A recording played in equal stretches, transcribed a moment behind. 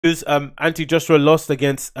Anti Joshua lost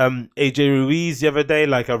against AJ Ruiz the other day,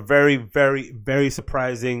 like a very, very, very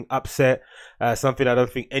surprising upset. Something I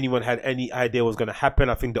don't think anyone had any idea was going to happen.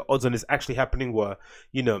 I think the odds on this actually happening were,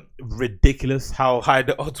 ridiculous how high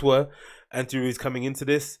the odds were. Anti Ruiz coming into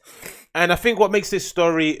this, and I think what makes this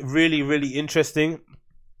story really, really interesting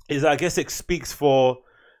is I guess it speaks for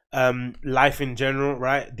life in general,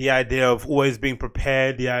 right? The idea of always being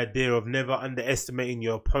prepared, the idea of never underestimating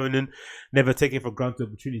your opponent, never taking for granted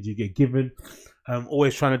opportunities you get given,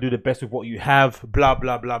 always trying to do the best with what you have, blah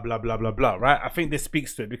blah blah blah blah blah blah, right? I think this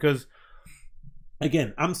speaks to it because,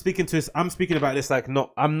 again, I'm speaking about this like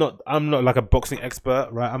I'm not like a boxing expert,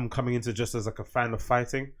 right? I'm coming into just as like a fan of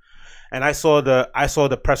fighting, and I saw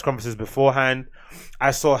the press conferences beforehand.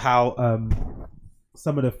 I saw how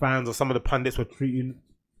some of the fans or some of the pundits were treating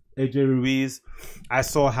AJ Ruiz. I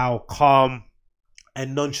saw how calm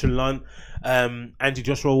and nonchalant Anti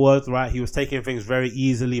Joshua was, right? He was taking things very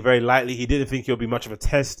easily, very lightly. He didn't think it would be much of a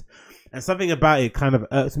test. And something about it kind of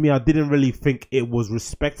irked me. I didn't really think it was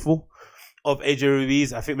respectful of AJ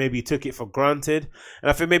Ruiz. I think maybe he took it for granted. And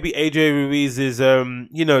I think maybe AJ Ruiz is,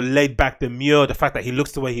 laid back, demure. The fact that he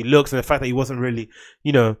looks the way he looks and the fact that he wasn't really,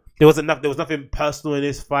 there was nothing personal in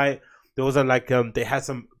this fight. There wasn't like they had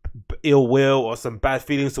some ill will or some bad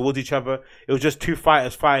feelings towards each other. It was just two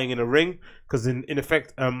fighters fighting in a ring because in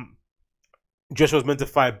effect Joshua was meant to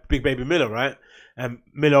fight Big Baby Miller, right? And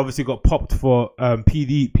Miller obviously got popped for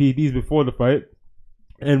PEDs before the fight,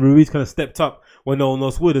 and Ruiz kind of stepped up when no one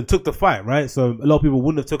else would and took the fight, right? So a lot of people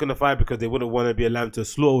wouldn't have taken the fight because they wouldn't want to be allowed to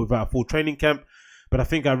slaughter without a full training camp. But I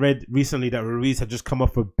think I read recently that Ruiz had just come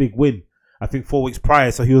off a big win, I think 4 weeks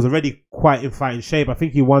prior, so he was already quite in fighting shape. I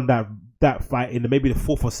think he won that fight in maybe the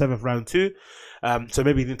 4th or 7th round too. So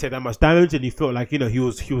maybe he didn't take that much damage, and he felt like he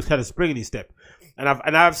was kind of springing his step.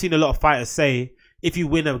 And I've seen a lot of fighters say if you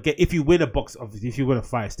win a box, obviously if you win a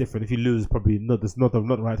fight, it's different. If you lose, probably not. It's not the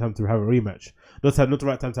right time to have a rematch. Not the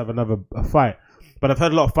right time to have another fight. But I've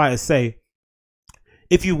heard a lot of fighters say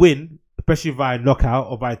if you win, especially via knockout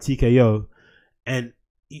or via TKO, and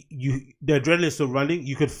the adrenaline's still running,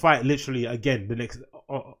 you could fight literally again the next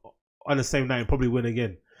on the same night and probably win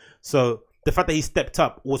again. So the fact that he stepped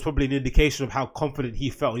up was probably an indication of how confident he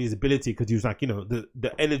felt in his ability, because he was like,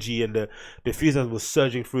 the energy and the enthusiasm was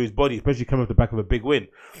surging through his body, especially coming off the back of a big win.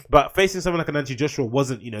 But facing someone like an Anti Joshua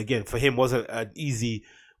wasn't, again, for him wasn't an easy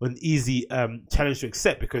challenge to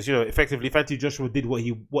accept, because effectively if Anti Joshua did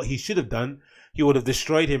what he should have done, he would have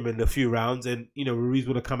destroyed him in a few rounds, and Ruiz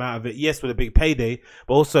would have come out of it, yes, with a big payday,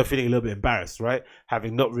 but also feeling a little bit embarrassed, right?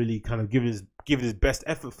 Having not really kind of given his best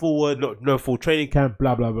effort forward, no full training camp,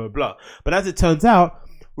 blah blah blah blah. But as it turns out,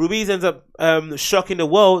 Ruiz ends up shocking the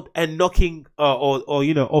world and knocking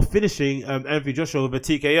or finishing Anthony Joshua with a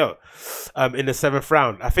TKO in the 7th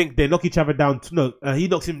round. I think they knock each other down. He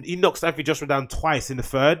knocks Anthony Joshua down twice in the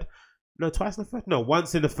third. No, twice in the third. No,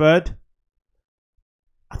 once in the third.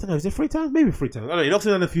 I don't know. Is it 3 times? Maybe 3 times. I don't know. He knocks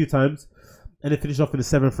him down a few times, and then finished off in the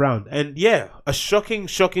 7th round. And yeah, a shocking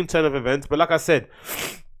turn of events. But like I said,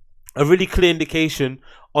 a really clear indication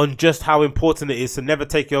on just how important it is to never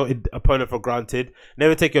take your opponent for granted,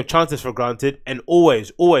 never take your chances for granted, and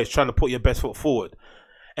always trying to put your best foot forward.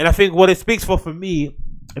 And I think what it speaks for me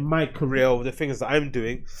in my career, or the things that I'm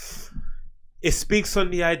doing, it speaks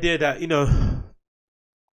on the idea that,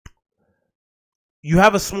 you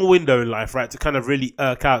have a small window in life, right, to kind of really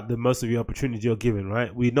irk out the most of your opportunities you're given,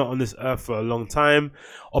 right? We're not on this earth for a long time.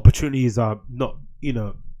 Opportunities are not,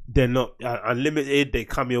 they're not unlimited. They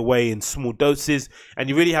come your way in small doses, and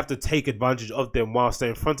you really have to take advantage of them whilst they're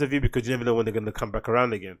in front of you, because you never know when they're going to come back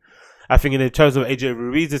around again. I think in terms of AJ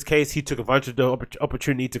Ruiz's case, he took advantage of the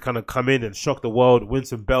opportunity to kind of come in and shock the world, win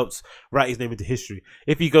some belts, write his name into history.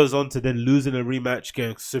 If he goes on to then losing a rematch,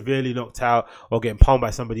 getting severely knocked out, or getting palmed by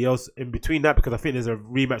somebody else in between that, because I think there's a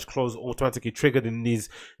rematch clause automatically triggered in these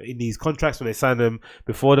contracts when they sign them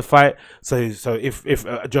before the fight. So if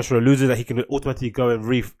Joshua loses, that he can automatically go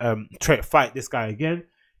and fight this guy again.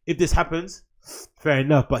 If this happens, fair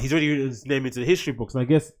enough. But he's already written his name into the history books, and I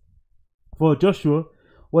guess for Joshua,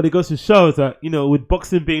 what it goes to show is that, with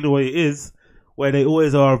boxing being the way it is, where they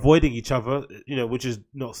always are avoiding each other, which is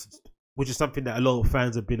something that a lot of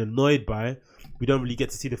fans have been annoyed by. We don't really get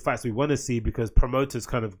to see the fights we want to see because promoters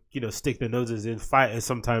kind of, stick their noses in. Fighters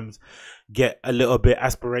sometimes get a little bit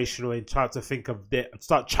aspirational and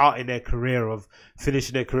start charting their career of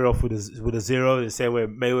finishing their career off with a zero, the same way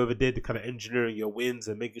Mayweather did, kind of engineering your wins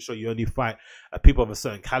and making sure you only fight people of a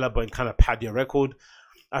certain caliber and kind of pad your record.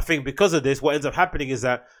 I think because of this, what ends up happening is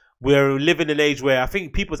that we're living in an age where I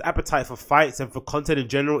think people's appetite for fights and for content in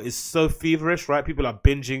general is so feverish, right? People are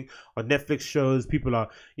binging on Netflix shows. People are,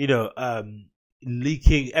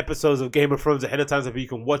 leaking episodes of Game of Thrones ahead of time so you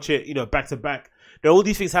can watch it, you know, back to back. There are all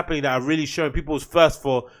these things happening that are really showing people's thirst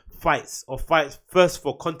for fights or first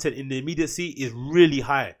for content in the immediacy is really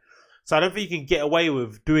high. So I don't think you can get away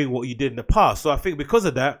with doing what you did in the past. So I think because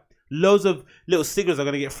of that, loads of little signals are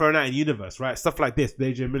going to get thrown out in the universe, right? Stuff like this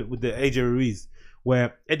with the AJ Ruiz,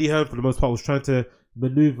 where Eddie Hearn for the most part was trying to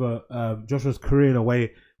maneuver Joshua's career in a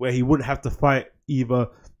way where he wouldn't have to fight either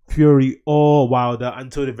Fury or Wilder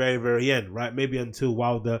until the very, very end, right? Maybe until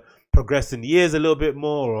Wilder progressed in years a little bit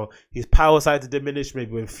more, or his power started to diminish.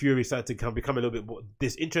 Maybe when Fury started to become a little bit more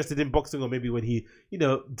disinterested in boxing, or maybe when he, you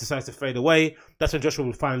know, decides to fade away. That's when Joshua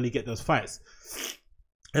will finally get those fights.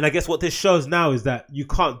 And I guess what this shows now is that you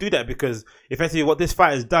can't do that, because effectively what this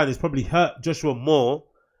fight has done is probably hurt Joshua more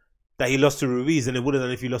that he lost to Ruiz than it would have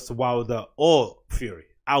done if he lost to Wilder or Fury.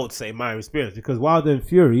 I would say, in my experience, because Wilder and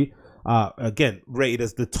Fury are, again, rated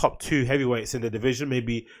as the top two heavyweights in the division.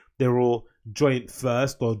 Maybe they're all joint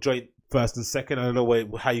first or joint first and second. I don't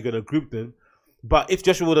know how you're going to group them. But if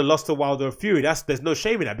Joshua would have lost to Wilder or Fury, there's no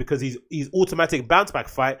shame in that, because his automatic bounce back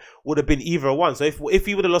fight would have been either one. So if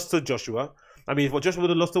he would have lost to Joshua, if Joshua would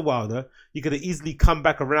have lost to Wilder, he could have easily come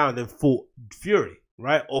back around and fought Fury,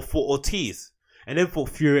 right? Or fought Ortiz, and then fought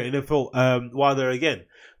Fury, and then fought Wilder again.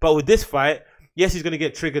 But with this fight, yes, he's going to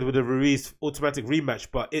get triggered with a Ruiz automatic rematch,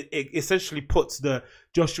 but it essentially puts the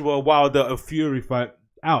Joshua Wilder and Fury fight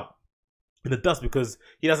out in the dust, because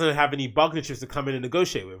he doesn't have any bargaining chips to come in and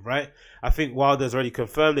negotiate with, right? I think Wilder's already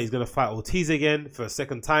confirmed that he's going to fight Ortiz again for a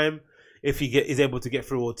second time. If he is able to get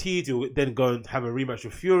through Ortiz, he'll then go and have a rematch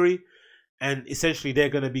with Fury. And essentially, they're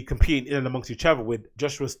going to be competing in and amongst each other, with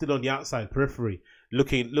Joshua still on the outside periphery,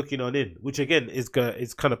 looking on in, which again is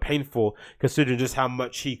kind of painful, considering just how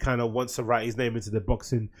much he kind of wants to write his name into the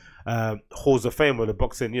boxing halls of fame or the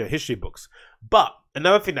boxing history books. But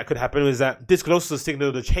another thing that could happen is that this could also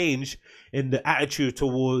signal the change in the attitude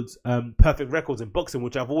towards perfect records in boxing,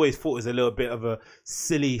 which I've always thought is a little bit of a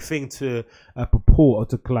silly thing to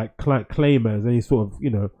purport or to claim as any sort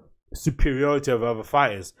of superiority of other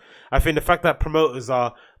fighters. I think the fact that promoters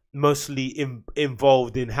are mostly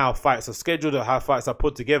involved in how fights are scheduled or how fights are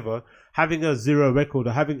put together, having a 0 record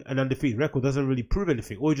or having an undefeated record doesn't really prove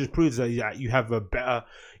anything. All it just proves that you have a better,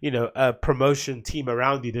 promotion team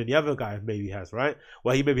around you than the other guy maybe has, right?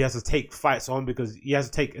 Where he maybe has to take fights on because he has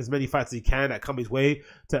to take as many fights as he can that come his way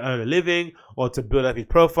to earn a living or to build up his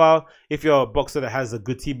profile. If you're a boxer that has a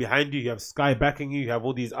good team behind you, you have Sky backing you, you have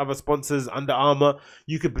all these other sponsors, Under Armour,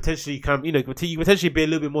 you could potentially potentially be a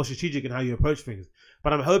little bit more strategic in how you approach things.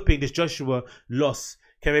 But I'm hoping this Joshua loss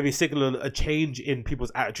can maybe signal a change in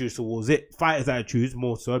people's attitudes towards it. Fighters' attitudes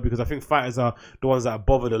more so, because I think fighters are the ones that are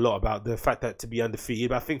bothered a lot about the fact that to be undefeated.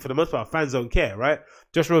 But I think for the most part, fans don't care, right?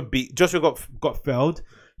 Joshua got felled.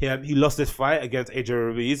 He lost this fight against AJ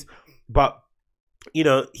Ruiz, but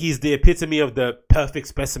he's the epitome of the perfect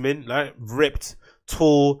specimen, right? Ripped,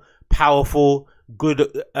 tall, powerful,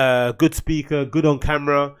 good speaker, good on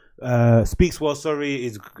camera, speaks well.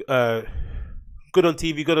 Is good on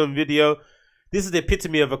TV, good on video. This is the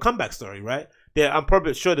epitome of a comeback story, right? I'm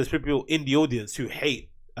probably sure there's people in the audience who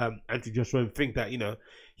hate Anthony Joshua and think that,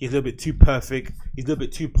 he's a little bit too perfect, he's a little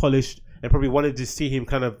bit too polished, and probably wanted to see him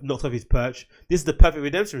kind of knocked off his perch. This is the perfect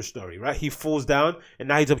redemption story, right? He falls down, and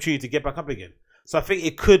now he's an opportunity to get back up again. So I think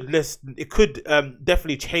it could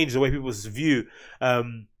definitely change the way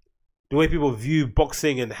people view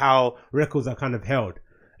boxing and how records are kind of held.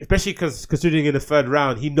 Especially considering in the third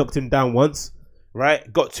round, he knocked him down once,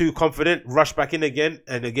 right? Got too confident, rushed back in again.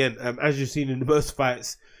 And again, as you've seen in most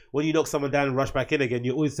fights, when you knock someone down and rush back in again,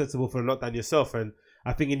 you're always sensible for a knockdown yourself. And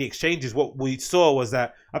I think in the exchanges, what we saw was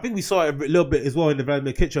that, I think we saw it a little bit as well in the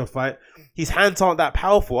Vladimir Klitschko fight. His hands aren't that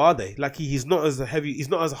powerful, are they? Like he's not as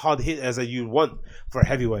hard hit as you'd want for a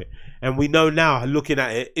heavyweight. And we know now, looking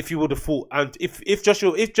at it, if he would have fought, and if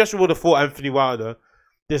Joshua would have fought Anthony Wilder,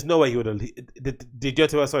 there's no way he would have.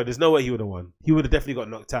 There's no way he would have won. He would have definitely got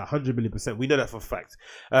knocked out, 100,000,000%. We know that for a fact.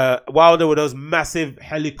 Wilder with those massive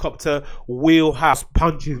helicopter wheelhouse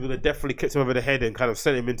punches would have definitely kicked him over the head and kind of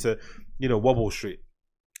sent him into, Wobble Street.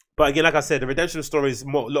 But again, like I said, the redemption story is a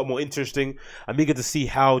lot more interesting. I'm eager to see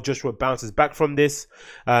how Joshua bounces back from this.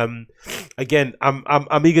 Again,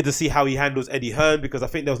 I'm eager to see how he handles Eddie Hearn, because I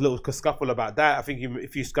think there was a little scuffle about that. I think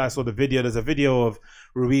if you guys saw the video, there's a video of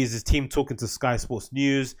Ruiz's team talking to Sky Sports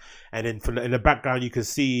News, and then in the background you can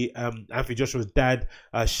see Anthony Joshua's dad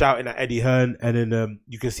shouting at Eddie Hearn, and then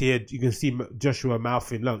you can see Joshua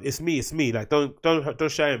mouthing, "Look, it's me. Like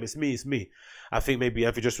don't shout him. It's me." I think maybe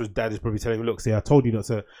Anthony Joshua's dad is probably telling him, "Look, see, I told you not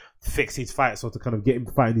to fix his fights or to kind of get him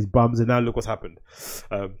fighting these bums, and now look what's happened."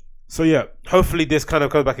 So yeah, hopefully this kind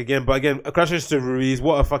of comes back again. But again, congratulations to Ruiz.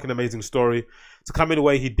 What a fucking amazing story. To come in the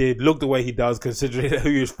way he did, look the way he does, considering who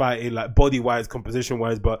he was fighting, like body-wise,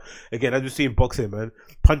 composition-wise. But again, as we see in boxing, man,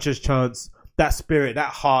 puncher's chance, that spirit,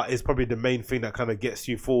 that heart is probably the main thing that kind of gets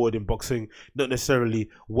you forward in boxing, not necessarily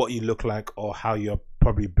what you look like or how you're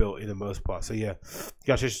probably built in the most part. So yeah,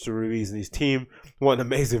 congratulations to Ruiz and his team. What an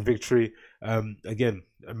amazing victory. Again,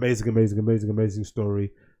 amazing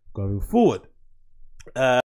story going forward.